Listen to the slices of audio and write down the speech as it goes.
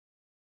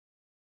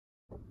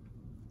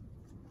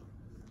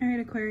All right,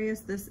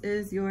 Aquarius, this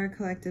is your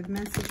collective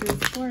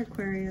messages for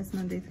Aquarius,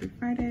 Monday through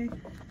Friday.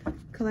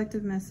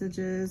 Collective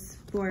messages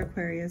for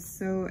Aquarius.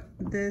 So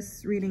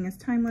this reading is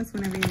timeless.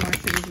 Whenever you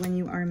watch it is when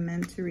you are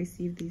meant to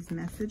receive these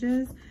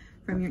messages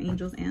from your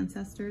angels,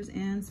 ancestors,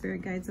 and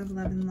spirit guides of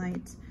love and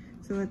light.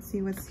 So let's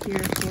see what's here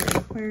for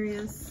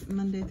Aquarius,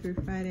 Monday through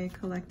Friday,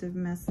 collective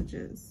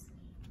messages.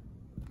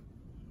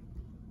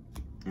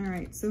 All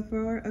right, so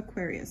for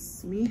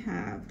Aquarius, we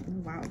have,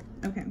 wow,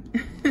 okay.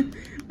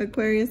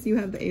 Aquarius, you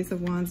have the Ace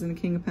of Wands and the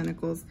King of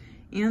Pentacles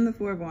and the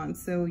Four of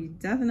Wands. So you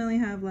definitely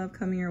have love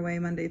coming your way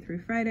Monday through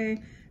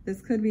Friday.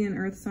 This could be an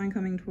earth sign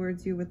coming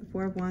towards you with the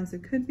Four of Wands.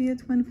 It could be a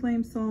twin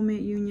flame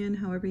soulmate union,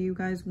 however you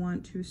guys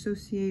want to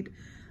associate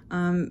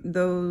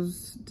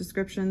those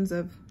descriptions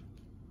of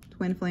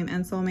twin flame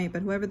and soulmate.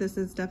 But whoever this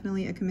is,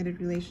 definitely a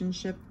committed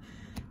relationship.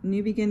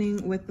 New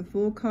beginning with the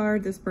Fool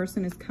card. This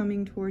person is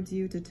coming towards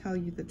you to tell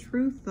you the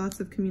truth.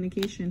 Lots of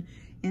communication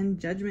and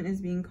judgment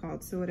is being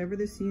called. So whatever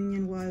this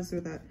union was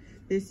or that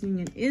this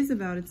union is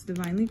about, it's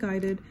divinely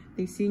guided.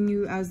 They see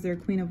you as their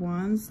Queen of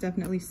Wands.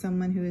 Definitely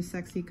someone who is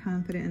sexy,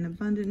 confident, and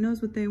abundant,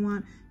 knows what they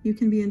want. You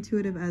can be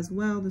intuitive as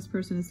well. This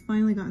person has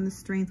finally gotten the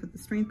Strength with the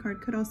Strength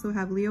card. Could also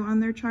have Leo on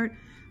their chart.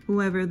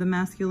 Whoever the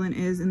masculine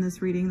is in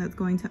this reading that's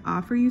going to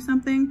offer you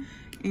something.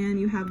 And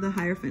you have the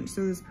Hierophant.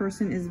 So this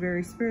person is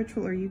very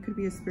spiritual, or you could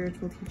be a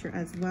spiritual teacher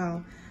as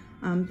well.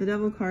 The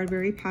Devil card,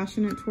 very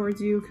passionate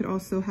towards you. Could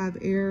also have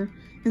air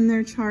in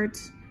their chart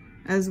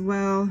as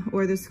well.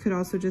 Or this could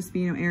also just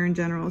be, air in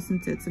general,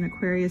 since it's an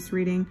Aquarius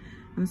reading.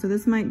 So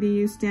this might be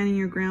you standing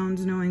your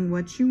ground, knowing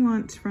what you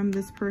want from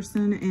this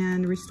person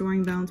and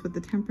restoring balance with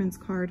the Temperance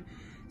card.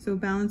 So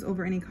balance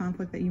over any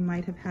conflict that you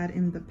might have had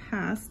in the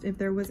past. If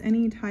there was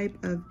any type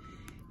of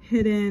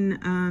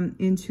hidden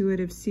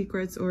intuitive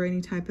secrets or any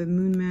type of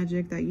moon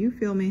magic that you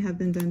feel may have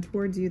been done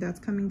towards you, that's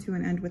coming to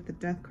an end with the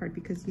Death card,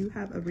 because you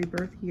have a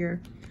rebirth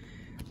here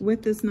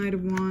with this Knight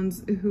of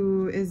Wands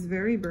who is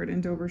very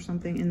burdened over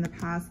something in the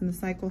past, and the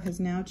cycle has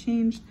now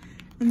changed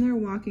and they're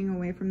walking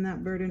away from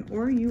that burden,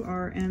 or you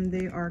are, and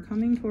they are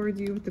coming towards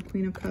you with the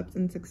Queen of Cups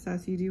and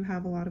success. You do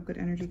have a lot of good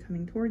energy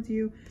coming towards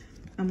you.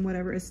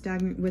 Whatever is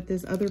stagnant with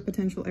this other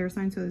potential air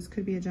sign, so this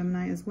could be a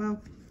Gemini as well,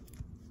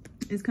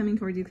 is coming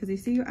towards you because they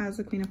see you as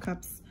the Queen of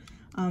Cups.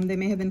 They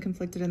may have been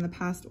conflicted in the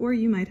past, or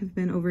you might have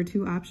been over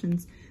two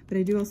options. But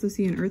I do also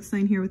see an earth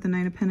sign here with the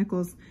Nine of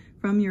Pentacles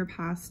from your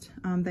past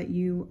that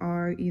you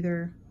are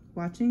either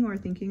watching or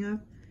thinking of.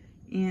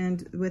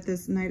 And with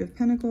this Knight of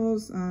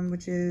Pentacles,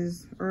 which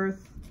is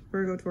Earth,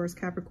 Virgo, Taurus,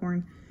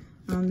 Capricorn,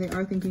 they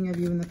are thinking of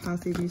you in the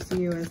past. They do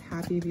see you as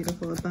happy,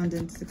 beautiful,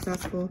 abundant,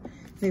 successful.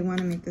 They want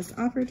to make this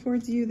offer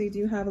towards you. They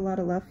do have a lot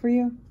of love for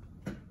you.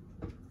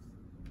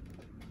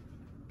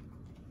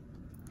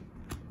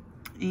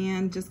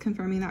 And just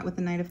confirming that with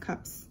the Knight of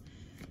Cups.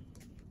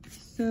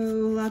 So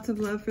lots of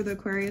love for the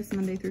Aquarius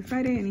Monday through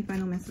Friday. Any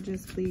final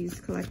messages, please?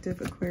 Collective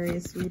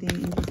Aquarius reading,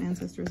 angels,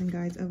 ancestors, and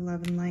guides of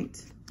love and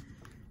light.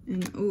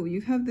 And oh,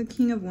 you have the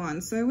King of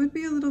Wands. So I would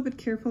be a little bit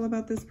careful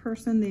about this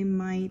person. They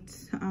might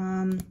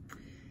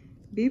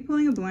be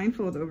pulling a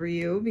blindfold over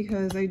you,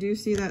 because I do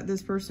see that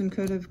this person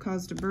could have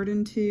caused a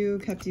burden to you,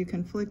 kept you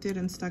conflicted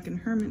and stuck in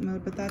hermit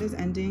mode, but that is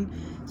ending.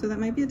 So that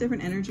might be a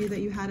different energy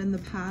that you had in the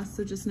past.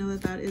 So just know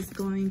that that is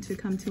going to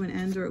come to an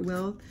end, or it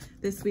will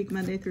this week,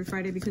 Monday through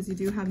Friday, because you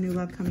do have new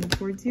love coming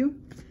towards you.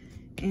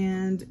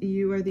 And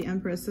you are the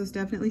Empress. So it's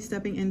definitely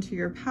stepping into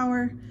your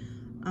power,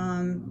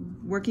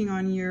 working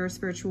on your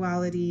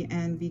spirituality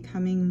and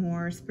becoming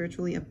more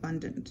spiritually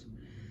abundant.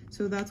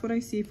 So that's what I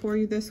see for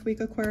you this week,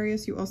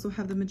 Aquarius. You also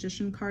have the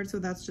Magician card, so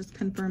that's just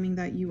confirming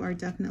that you are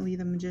definitely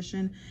the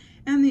Magician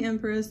and the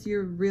Empress.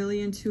 You're really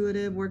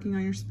intuitive, working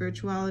on your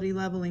spirituality,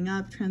 leveling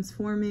up,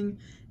 transforming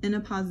in a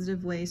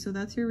positive way. So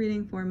that's your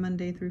reading for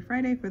Monday through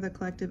Friday for the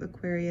collective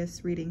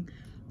Aquarius reading.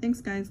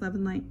 Thanks, guys. Love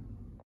and light.